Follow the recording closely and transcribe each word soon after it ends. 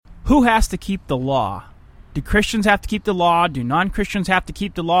who has to keep the law? Do Christians have to keep the law? Do non-Christians have to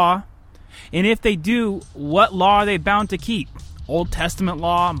keep the law? And if they do, what law are they bound to keep? Old Testament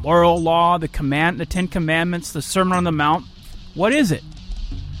law, moral law, the Ten Commandments, the Sermon on the Mount? What is it?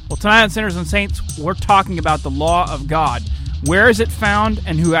 Well, tonight on Sinners and Saints, we're talking about the law of God. Where is it found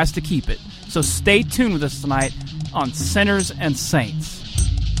and who has to keep it? So stay tuned with us tonight on Sinners and Saints.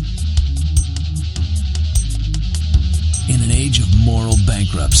 In an age of moral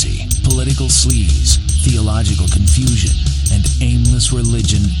bankruptcy, political sleaze, theological confusion, and aimless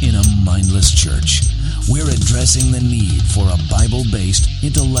religion in a mindless church, we're addressing the need for a Bible-based,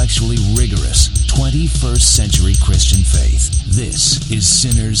 intellectually rigorous, 21st century Christian faith. This is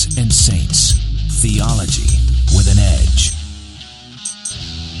Sinners and Saints, theology with an edge.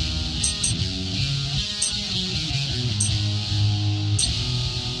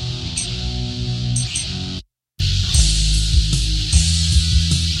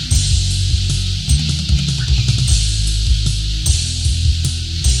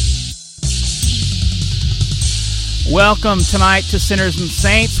 Welcome tonight to Sinners and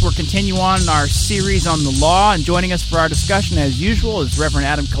Saints. We're continuing on our series on the law, and joining us for our discussion, as usual, is Reverend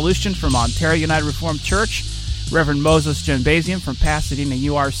Adam Kalustian from Ontario United Reformed Church, Reverend Moses Janbazian from Pasadena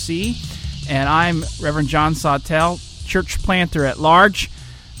URC, and I'm Reverend John Sawtell, church planter at large.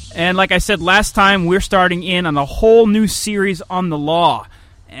 And like I said last time, we're starting in on a whole new series on the law.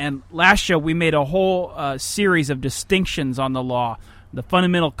 And last show, we made a whole series of distinctions on the law. The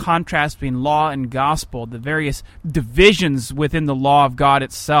fundamental contrast between law and gospel, the various divisions within the law of God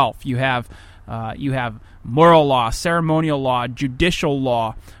itself. You have moral law, ceremonial law, judicial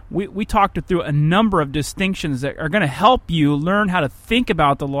law. We talked through a number of distinctions that are going to help you learn how to think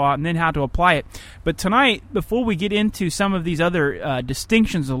about the law and then how to apply it. But tonight, before we get into some of these other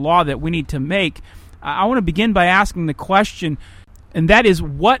distinctions of law that we need to make, I want to begin by asking the question, and that is,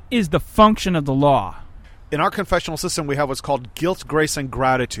 what is the function of the law? In our confessional system, we have what's called guilt, grace, and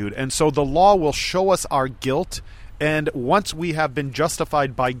gratitude. And so the law will show us our guilt, and once we have been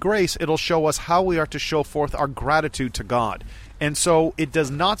justified by grace, it'll show us how we are to show forth our gratitude to God. And so it does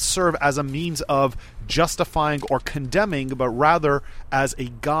not serve as a means of justifying or condemning, but rather as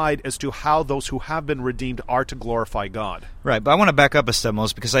a guide as to how those who have been redeemed are to glorify God. Right, but I want to back up a step,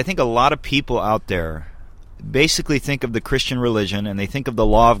 Moses, because I think a lot of people out there basically think of the Christian religion, and they think of the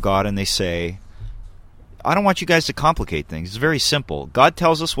law of God, and they say, I don't want you guys to complicate things. It's very simple. God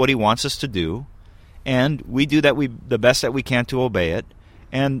tells us what He wants us to do, and we do that the best that we can to obey it,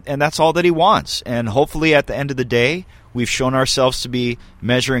 and that's all that He wants. And hopefully at the end of the day, we've shown ourselves to be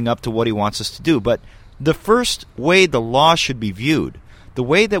measuring up to what He wants us to do. But the first way the law should be viewed, the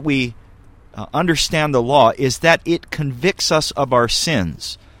way that we understand the law, is that it convicts us of our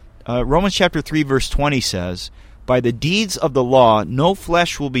sins. Romans chapter 3, verse 20 says, by the deeds of the law, no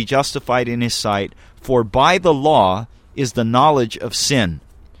flesh will be justified in His sight, for by the law is the knowledge of sin.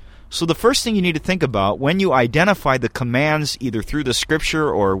 So the first thing you need to think about when you identify the commands, either through the Scripture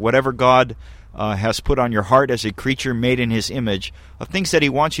or whatever God has put on your heart as a creature made in His image, of things that He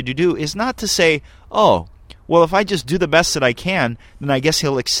wants you to do, is not to say, oh, well, if I just do the best that I can, then I guess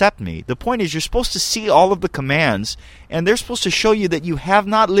He'll accept me. The point is, you're supposed to see all of the commands, and they're supposed to show you that you have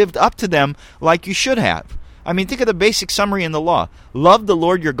not lived up to them like you should have. I mean, think of the basic summary in the law. Love the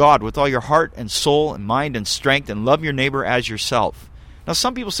Lord your God with all your heart and soul and mind and strength, and love your neighbor as yourself. Now,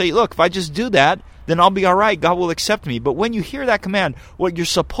 some people say, look, if I just do that, then I'll be all right. God will accept me. But when you hear that command, what you're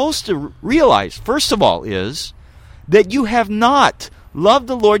supposed to realize, first of all, is that you have not loved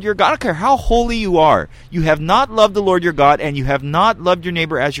the Lord your God. I don't care how holy you are. You have not loved the Lord your God, and you have not loved your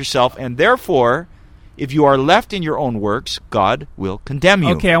neighbor as yourself. And therefore, if you are left in your own works, God will condemn you.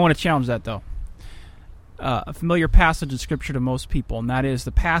 Okay, I want to challenge that, though. A familiar passage of Scripture to most people, and that is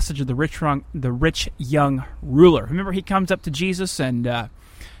the passage of the rich young ruler. Remember, he comes up to Jesus and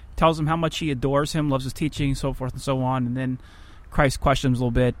tells him how much he adores him, loves his teaching, so forth and so on. And then Christ questions a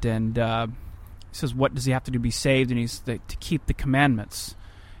little bit, and he says, what does he have to do to be saved? And he's to keep the commandments.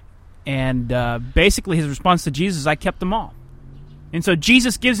 And basically his response to Jesus is, I kept them all. And so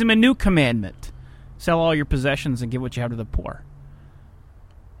Jesus gives him a new commandment. Sell all your possessions and give what you have to the poor.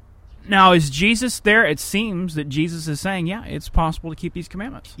 Now, is Jesus there? It seems that Jesus is saying, yeah, it's possible to keep these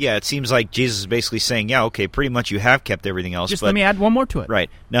commandments. Yeah, it seems like Jesus is basically saying, yeah, okay, pretty much you have kept everything else. Just let me add one more to it. Right.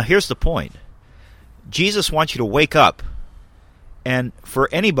 Now, here's the point. Jesus wants you to wake up. And for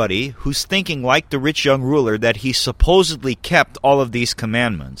anybody who's thinking like the rich young ruler that he supposedly kept all of these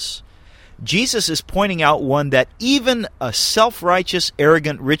commandments, Jesus is pointing out one that even a self-righteous,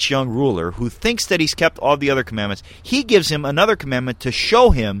 arrogant, rich young ruler who thinks that he's kept all the other commandments, he gives him another commandment to show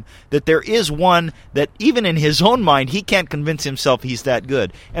him that there is one that even in his own mind he can't convince himself he's that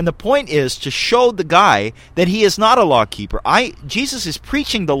good. And the point is to show the guy that he is not a law keeper. Jesus is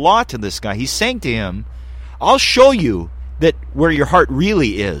preaching the law to this guy. He's saying to him, I'll show you that where your heart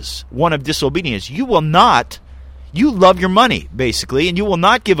really is, one of disobedience. You love your money, basically, and you will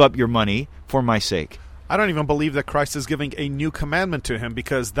not give up your money for my sake. I don't even believe that Christ is giving a new commandment to him,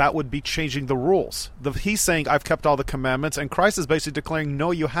 because that would be changing the rules. He's saying, I've kept all the commandments, and Christ is basically declaring,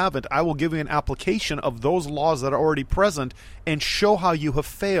 no, you haven't. I will give you an application of those laws that are already present and show how you have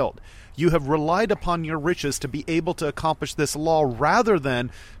failed. You have relied upon your riches to be able to accomplish this law rather than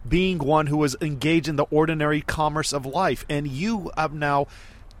being one who is engaged in the ordinary commerce of life. And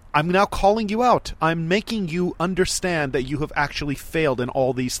I'm now calling you out. I'm making you understand that you have actually failed in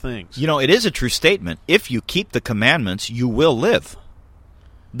all these things. You know, it is a true statement. If you keep the commandments, you will live.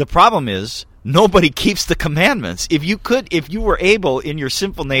 The problem is, nobody keeps the commandments. If you were able in your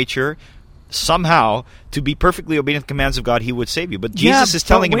sinful nature somehow to be perfectly obedient to the commands of God, he would save you. But Jesus is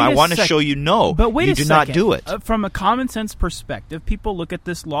telling him, I want to show you no, but wait you a do second. not do it. From a common sense perspective, people look at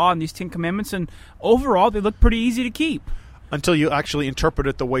this law and these 10 commandments, and overall they look pretty easy to keep. Until you actually interpret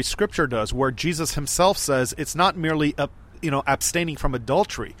it the way Scripture does, where Jesus himself says it's not merely abstaining from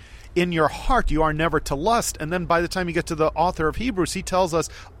adultery. In your heart you are never to lust. And then by the time you get to the author of Hebrews, he tells us,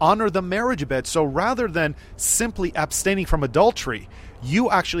 honor the marriage bed. So rather than simply abstaining from adultery,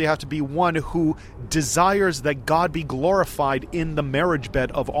 you actually have to be one who desires that God be glorified in the marriage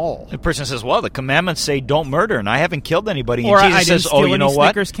bed of all. The person says, well, the commandments say don't murder, and I haven't killed anybody. Or and Jesus I didn't says, steal you any know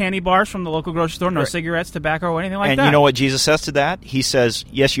what? Snickers candy bars from the local grocery store, no cigarettes, tobacco, or anything like that. And you know what Jesus says to that? He says,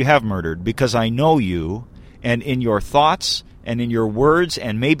 yes, you have murdered, because I know you, and in your thoughts and in your words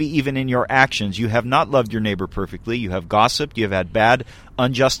and maybe even in your actions, you have not loved your neighbor perfectly. You have gossiped. You have had bad,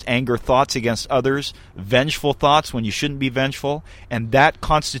 unjust anger thoughts against others, vengeful thoughts when you shouldn't be vengeful, and that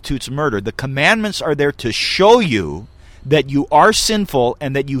constitutes murder. The commandments are there to show you that you are sinful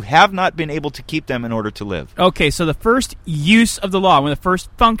and that you have not been able to keep them in order to live. Okay, so the first use of the law, one of the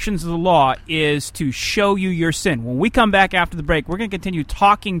first functions of the law, is to show you your sin. When we come back after the break, we're going to continue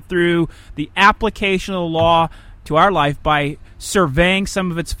talking through the application of the law to our life by surveying some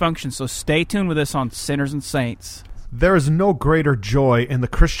of its functions. So stay tuned with us on Sinners and Saints. There is no greater joy in the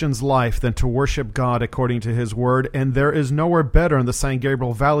Christian's life than to worship God according to His Word, and there is nowhere better in the San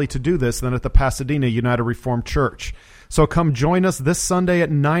Gabriel Valley to do this than at the Pasadena United Reformed Church. So come join us this Sunday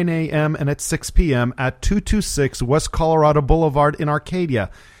at 9 a.m. and at 6 p.m. at 226 West Colorado Boulevard in Arcadia.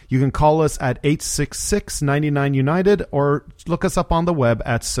 You can call us at 866-99-UNITED or look us up on the web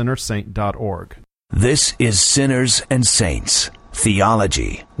at sinnersaint.org. This is Sinners and Saints,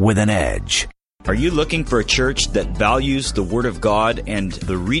 theology with an edge. Are you looking for a church that values the Word of God and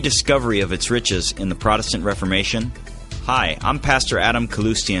the rediscovery of its riches in the Protestant Reformation? Hi, I'm Pastor Adam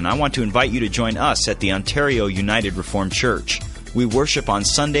Kaloostian. I want to invite you to join us at the Ontario United Reformed Church. We worship on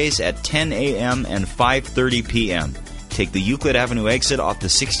Sundays at 10 a.m. and 5:30 p.m. Take the Euclid Avenue exit off the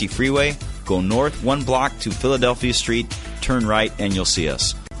 60 freeway, go north 1 block to Philadelphia Street, turn right, and you'll see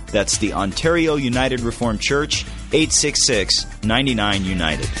us. That's the Ontario United Reformed Church,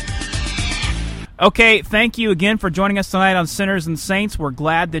 866-99-UNITED. Okay, thank you again for joining us tonight on Sinners and Saints. We're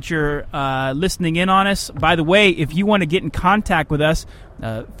glad that you're listening in on us. By the way, if you want to get in contact with us,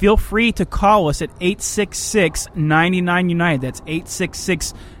 feel free to call us at 866-99-UNITED. That's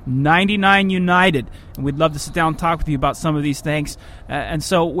 866-99-UNITED. And we'd love to sit down and talk with you about some of these things. And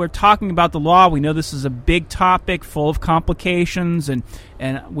so we're talking about the law. We know this is a big topic full of complications, and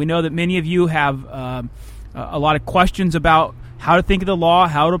we know that many of you have a lot of questions about how to think of the law,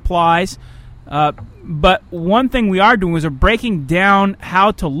 how it applies. But one thing we are doing is we're breaking down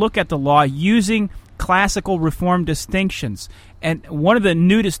how to look at the law using classical Reformed distinctions. And one of the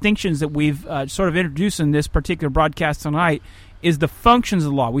new distinctions that we've sort of introduced in this particular broadcast tonight is the functions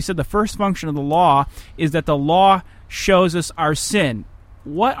of the law. We said the first function of the law is that the law shows us our sin.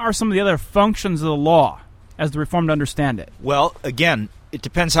 What are some of the other functions of the law as the Reformed understand it? Well, again, it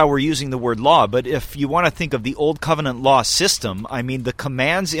depends how we're using the word law, but if you want to think of the Old Covenant law system, I mean, the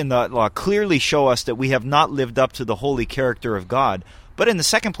commands in the law clearly show us that we have not lived up to the holy character of God. But in the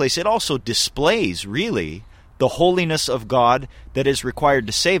second place, it also displays, really, the holiness of God that is required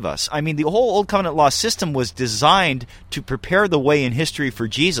to save us. I mean, the whole Old Covenant law system was designed to prepare the way in history for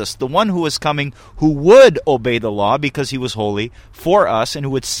Jesus, the one who was coming, who would obey the law because he was holy for us, and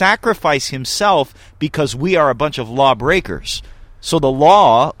who would sacrifice himself because we are a bunch of lawbreakers. So the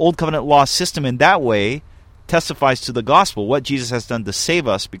law, Old Covenant law system in that way, testifies to the gospel, what Jesus has done to save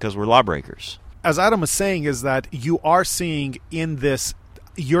us because we're lawbreakers. As Adam is saying, is that you are seeing in this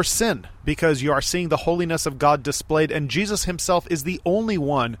your sin, because you are seeing the holiness of God displayed, and Jesus himself is the only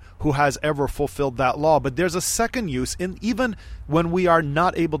one who has ever fulfilled that law. But there's a second use, and even when we are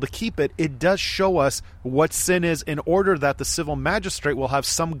not able to keep it, it does show us what sin is, in order that the civil magistrate will have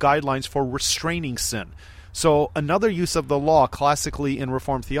some guidelines for restraining sin. So another use of the law, classically in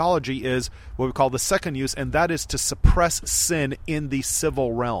Reformed theology, is what we call the second use, and that is to suppress sin in the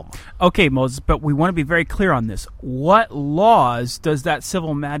civil realm. Okay, Moses, but we want to be very clear on this. What laws does that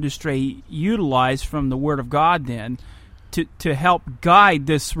civil magistrate utilize from the Word of God, then, to help guide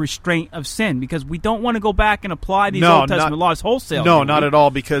this restraint of sin? Because we don't want to go back and apply these Old Testament laws wholesale. No, not at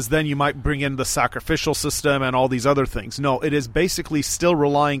all, because then you might bring in the sacrificial system and all these other things. No, it is basically still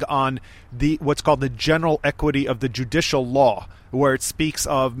relying on what's called the general equity of the judicial law, where it speaks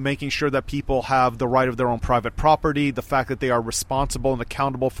of making sure that people have the right of their own private property, the fact that they are responsible and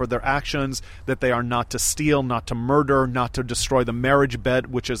accountable for their actions, that they are not to steal, not to murder, not to destroy the marriage bed,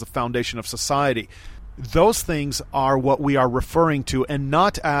 which is the foundation of society. Those things are what we are referring to, and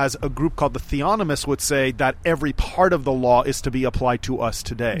not as a group called the Theonomists would say, that every part of the law is to be applied to us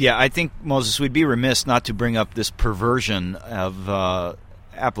today. Yeah, I think, Moses, we'd be remiss not to bring up this perversion of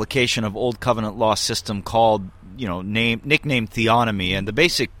application of Old Covenant law system called, nicknamed theonomy, and the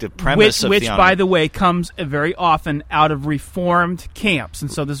premise of which, theonomy. by the way, comes very often out of Reformed camps,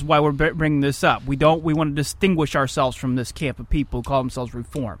 and so this is why we're bringing this up. We want to distinguish ourselves from this camp of people who call themselves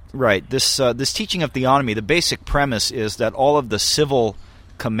Reformed. Right. This teaching of theonomy, the basic premise is that all of the civil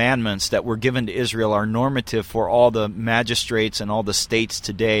commandments that were given to Israel are normative for all the magistrates and all the states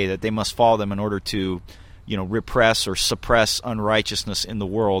today, that they must follow them in order to, repress or suppress unrighteousness in the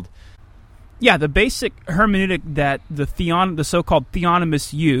world. Yeah, the basic hermeneutic that the so-called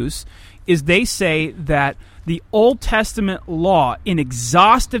theonomists use is they say that the Old Testament law in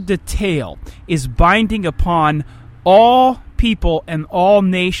exhaustive detail is binding upon all people and all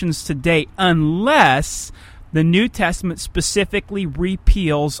nations today, unless the New Testament specifically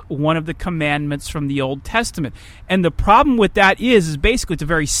repeals one of the commandments from the Old Testament. And the problem with that is basically it's a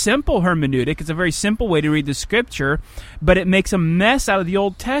very simple hermeneutic. It's a very simple way to read the Scripture, but it makes a mess out of the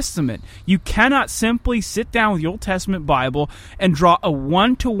Old Testament. You cannot simply sit down with the Old Testament Bible and draw a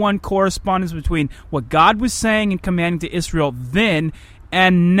one-to-one correspondence between what God was saying and commanding to Israel then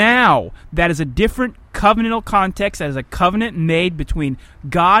and now. That is a different covenantal context. That is a covenant made between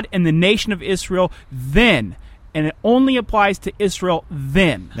God and the nation of Israel then. And it only applies to Israel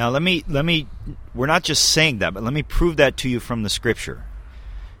then. Now let me we're not just saying that, but let me prove that to you from the Scripture.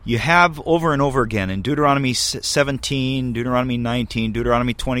 You have over and over again in Deuteronomy 17, Deuteronomy 19,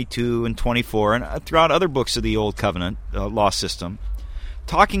 Deuteronomy 22 and 24, and throughout other books of the Old Covenant law system,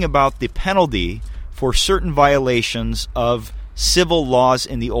 talking about the penalty for certain violations of civil laws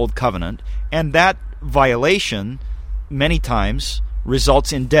in the Old Covenant, and that violation many times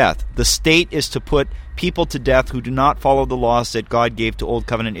results in death. The state is to put people to death who do not follow the laws that God gave to Old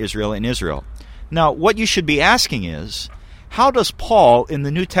Covenant Israel in Israel. Now, what you should be asking is, how does Paul in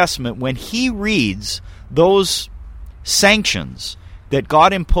the New Testament, when he reads those sanctions that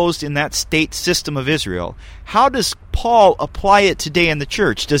God imposed in that state system of Israel, how does Paul apply it today in the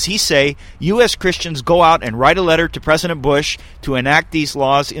church? Does he say, you as Christians go out and write a letter to President Bush to enact these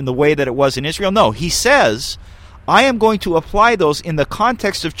laws in the way that it was in Israel? No, he says, I am going to apply those in the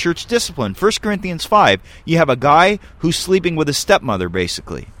context of church discipline. 1 Corinthians 5, you have a guy who's sleeping with his stepmother,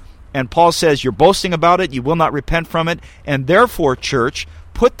 basically. And Paul says, you're boasting about it, you will not repent from it, and therefore, church,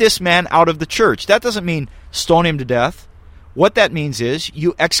 put this man out of the church. That doesn't mean stone him to death. What that means is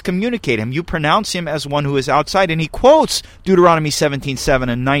you excommunicate him. You pronounce him as one who is outside. And he quotes Deuteronomy 17:7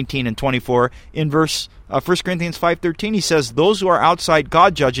 and 19 and 24 in 1 Corinthians 5:13. He says, those who are outside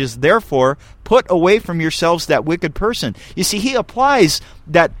God judges, therefore put away from yourselves that wicked person. You see, he applies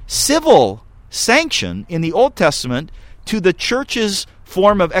that civil sanction in the Old Testament to the church's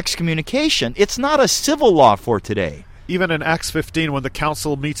form of excommunication. It's not a civil law for today. Even in Acts 15, when the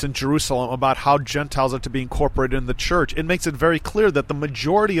council meets in Jerusalem about how Gentiles are to be incorporated in the church, it makes it very clear that the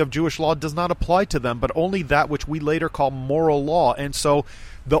majority of Jewish law does not apply to them, but only that which we later call moral law. And so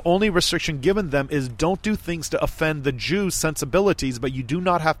the only restriction given them is don't do things to offend the Jews' sensibilities, but you do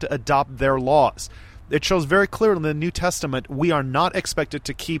not have to adopt their laws. It shows very clearly in the New Testament we are not expected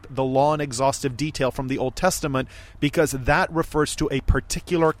to keep the law in exhaustive detail from the Old Testament, because that refers to a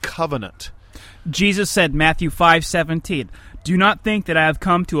particular covenant. Jesus said, Matthew 5:17, "Do not think that I have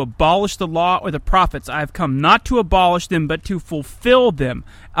come to abolish the law or the prophets. I have come not to abolish them, but to fulfill them.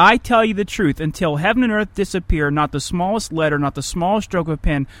 I tell you the truth, until heaven and earth disappear, not the smallest letter, not the smallest stroke of a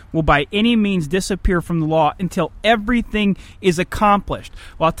pen will by any means disappear from the law until everything is accomplished."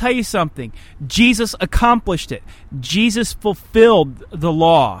 Well, I'll tell you something. Jesus accomplished it. Jesus fulfilled the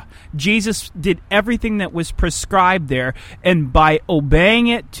law. Jesus did everything that was prescribed there, and by obeying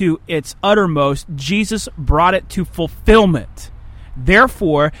it to its uttermost, Jesus brought it to fulfillment.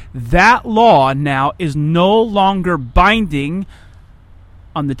 Therefore, that law now is no longer binding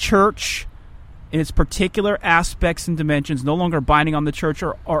on the church in its particular aspects and dimensions, no longer binding on the church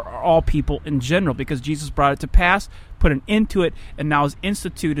or all people in general, because Jesus brought it to pass, put an end to it, and now has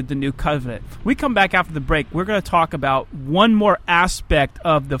instituted the new covenant. We come back after the break. We're going to talk about one more aspect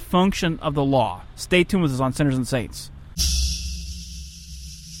of the function of the law. Stay tuned with us on Sinners and Saints.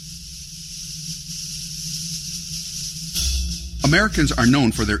 Americans are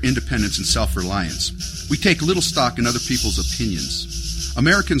known for their independence and self-reliance. We take little stock in other people's opinions.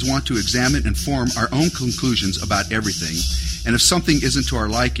 Americans want to examine and form our own conclusions about everything, and if something isn't to our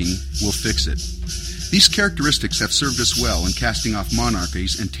liking, we'll fix it. These characteristics have served us well in casting off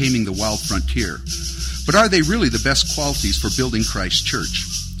monarchies and taming the wild frontier. But are they really the best qualities for building Christ's church?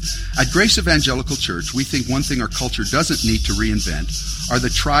 At Grace Evangelical Church, we think one thing our culture doesn't need to reinvent are the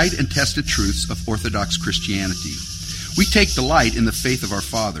tried and tested truths of Orthodox Christianity. We take delight in the faith of our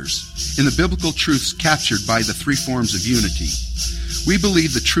fathers, in the biblical truths captured by the three forms of unity. We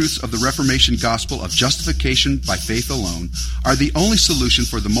believe the truths of the Reformation gospel of justification by faith alone are the only solution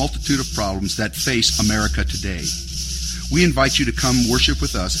for the multitude of problems that face America today. We invite you to come worship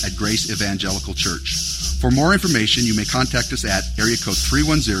with us at Grace Evangelical Church. For more information, you may contact us at area code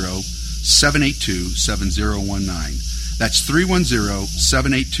 310-782-7019. That's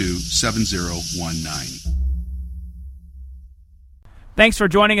 310-782-7019. Thanks for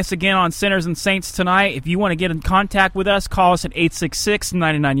joining us again on Sinners and Saints tonight. If you want to get in contact with us, call us at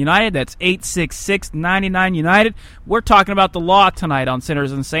 866-99-UNITED. That's 866-99-UNITED. We're talking about the law tonight on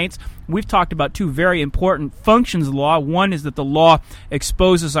Sinners and Saints. We've talked about two very important functions of the law. One is that the law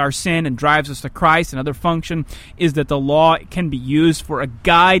exposes our sin and drives us to Christ. Another function is that the law can be used for a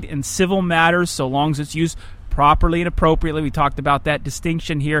guide in civil matters so long as it's used properly and appropriately. We talked about that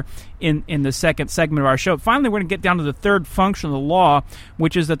distinction here in the second segment of our show. Finally, we're going to get down to the third function of the law,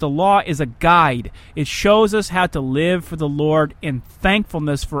 which is that the law is a guide. It shows us how to live for the Lord in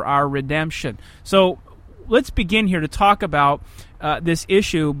thankfulness for our redemption. So let's begin here to talk about this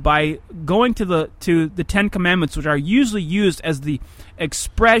issue by going to the Ten Commandments, which are usually used as the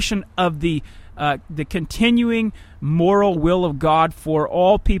expression of the continuing moral will of God for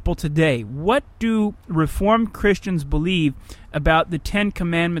all people today. What do Reformed Christians believe about the Ten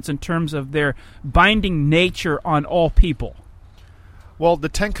Commandments in terms of their binding nature on all people? Well, the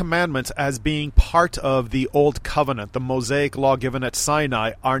Ten Commandments, as being part of the Old Covenant, the Mosaic law given at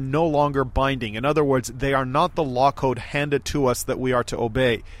Sinai, are no longer binding. In other words, they are not the law code handed to us that we are to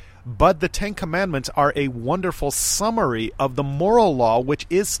obey. But the Ten Commandments are a wonderful summary of the moral law, which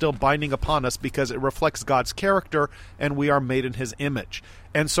is still binding upon us because it reflects God's character and we are made in His image.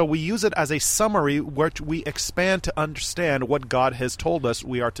 And so we use it as a summary which we expand to understand what God has told us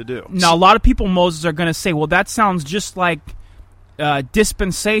we are to do. Now, a lot of people, Moses, are going to say, well, that sounds just like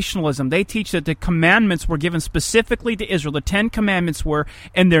dispensationalism. They teach that the commandments were given specifically to Israel. The Ten Commandments were,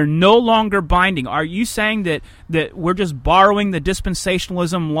 and they're no longer binding. Are you saying that we're just borrowing the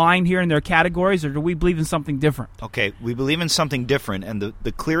dispensationalism line here in their categories, or do we believe in something different? Okay, we believe in something different, and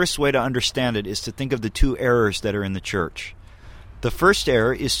the clearest way to understand it is to think of the two errors that are in the church. The first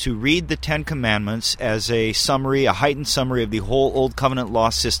error is to read the Ten Commandments as a summary, a heightened summary of the whole Old Covenant law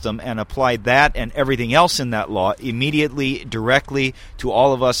system, and apply that and everything else in that law immediately, directly to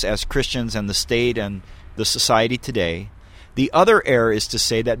all of us as Christians and the state and the society today. The other error is to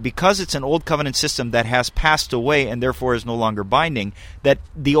say that because it's an Old Covenant system that has passed away and therefore is no longer binding, that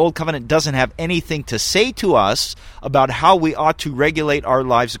the Old Covenant doesn't have anything to say to us about how we ought to regulate our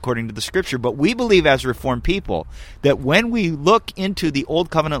lives according to the Scripture. But we believe as Reformed people that when we look into the Old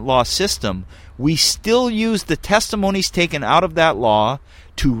Covenant law system, we still use the testimonies taken out of that law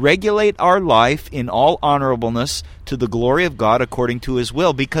to regulate our life in all honorableness to the glory of God according to His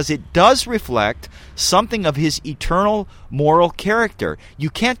will, because it does reflect something of His eternal moral character. You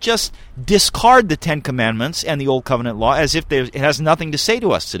can't just discard the Ten Commandments and the Old Covenant law as if it has nothing to say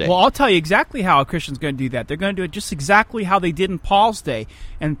to us today. Well, I'll tell you exactly how a Christian's going to do that. They're going to do it just exactly how they did in Paul's day.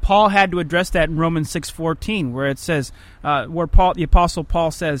 And Paul had to address that in Romans 6:14, where it says, the Apostle Paul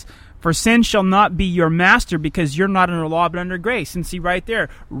says, For sin shall not be your master, because you're not under law but under grace. And see right there,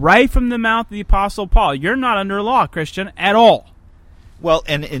 right from the mouth of the Apostle Paul, you're not under law, Christian, at all. Well,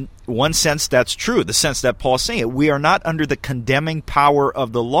 and in one sense, that's true, the sense that Paul's saying it. We are not under the condemning power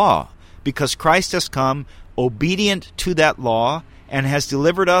of the law, because Christ has come obedient to that law and has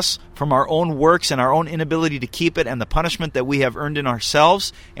delivered us from our own works and our own inability to keep it and the punishment that we have earned in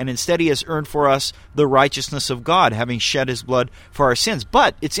ourselves, and instead he has earned for us the righteousness of God, having shed his blood for our sins.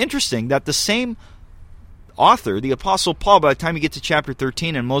 But it's interesting that the same author, the Apostle Paul, by the time you get to chapter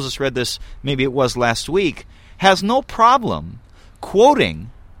 13, and Moses read this, maybe it was last week, has no problem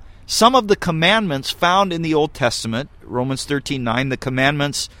quoting some of the commandments found in the Old Testament, Romans 13:9, the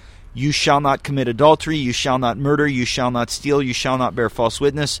commandments, you shall not commit adultery, you shall not murder, you shall not steal, you shall not bear false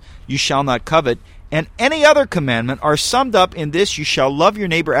witness, you shall not covet, and any other commandment are summed up in this, you shall love your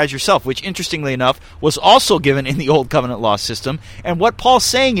neighbor as yourself, which interestingly enough was also given in the Old Covenant law system. And what Paul's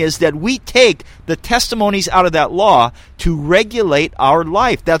saying is that we take the testimonies out of that law to regulate our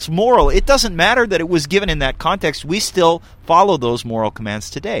life. That's moral. It doesn't matter that it was given in that context. We still follow those moral commands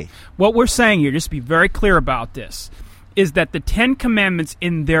today. What we're saying here, just to be very clear about this, is that the Ten Commandments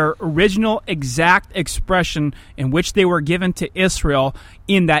in their original exact expression in which they were given to Israel,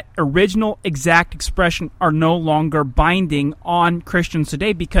 in that original exact expression, are no longer binding on Christians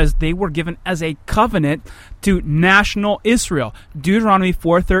today because they were given as a covenant to national Israel. Deuteronomy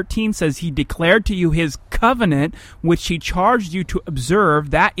 4:13 says he declared to you his covenant, which he charged you to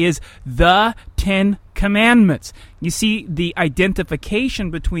observe. That is the Ten Commandments. You see the identification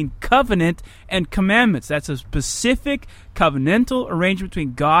between covenant and commandments. That's a specific covenantal arrangement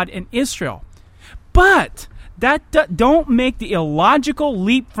between God and Israel. But don't make the illogical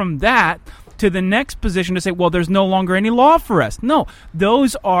leap from that to the next position to say, well, there's no longer any law for us. No,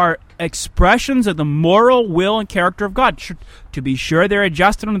 those are expressions of the moral will and character of God. To be sure, they're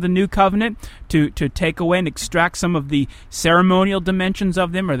adjusted under the new covenant to take away and extract some of the ceremonial dimensions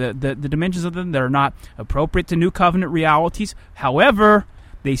of them, or the dimensions of them that are not appropriate to new covenant realities. However,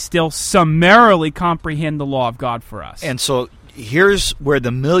 they still summarily comprehend the law of God for us. And so here's where the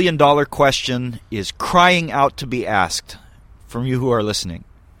 $1 million question is crying out to be asked from you who are listening.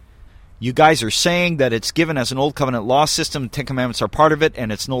 You guys are saying that it's given as an Old Covenant law system, the Ten Commandments are part of it,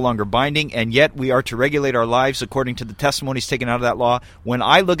 and it's no longer binding, and yet we are to regulate our lives according to the testimonies taken out of that law. When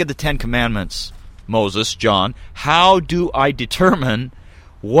I look at the Ten Commandments, Moses, John, how do I determine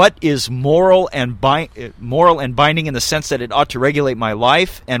what is moral and binding in the sense that it ought to regulate my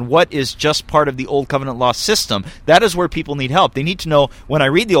life, and what is just part of the Old Covenant law system? That is where people need help. They need to know, when I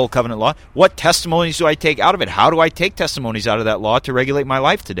read the Old Covenant law, what testimonies do I take out of it? How do I take testimonies out of that law to regulate my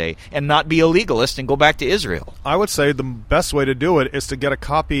life today and not be a legalist and go back to Israel? I would say the best way to do it is to get a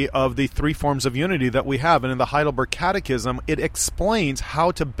copy of the three forms of unity that we have. And in the Heidelberg Catechism, it explains how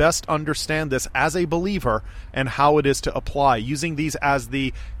to best understand this as a believer and how it is to apply, using these as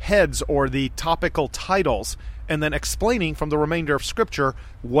the heads or the topical titles, and then explaining from the remainder of Scripture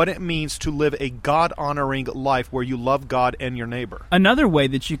what it means to live a God-honoring life where you love God and your neighbor. Another way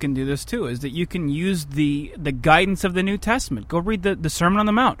that you can do this, too, is that you can use the guidance of the New Testament. Go read the Sermon on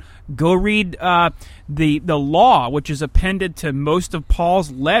the Mount. Go read the law, which is appended to most of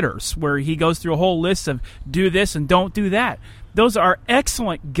Paul's letters, where he goes through a whole list of do this and don't do that. Those are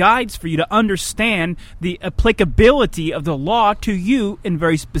excellent guides for you to understand the applicability of the law to you in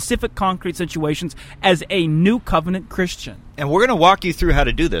very specific, concrete situations as a new covenant Christian. And we're going to walk you through how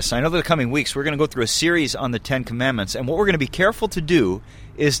to do this. I know that the coming weeks we're going to go through a series on the Ten Commandments, and what we're going to be careful to do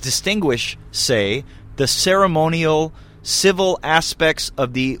is distinguish, say, the ceremonial, civil aspects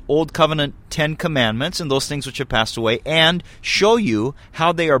of the Old Covenant Ten Commandments and those things which have passed away, and show you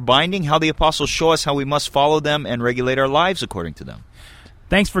how they are binding, how the apostles show us how we must follow them and regulate our lives according to them.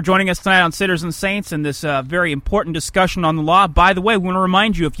 Thanks for joining us tonight on Sinners and Saints in this very important discussion on the law. By the way, we want to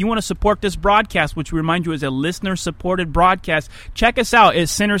remind you, if you want to support this broadcast, which we remind you is a listener-supported broadcast, check us out at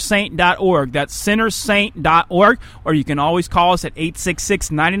sinnersaint.org. That's sinnersaint.org, or you can always call us at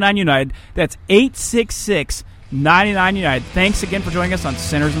 866-99-UNITED. That's 866-99-UNITED. Thanks again for joining us on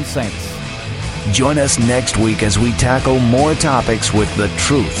Sinners and Saints. Join us next week as we tackle more topics with the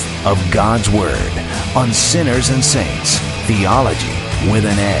truth of God's Word on Sinners and Saints, Theology with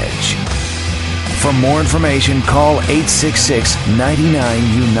an Edge. For more information, call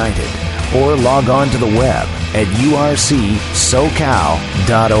 866-99-UNITED or log on to the web at urcsocal.org.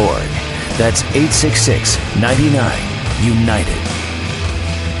 That's 866-99-UNITED.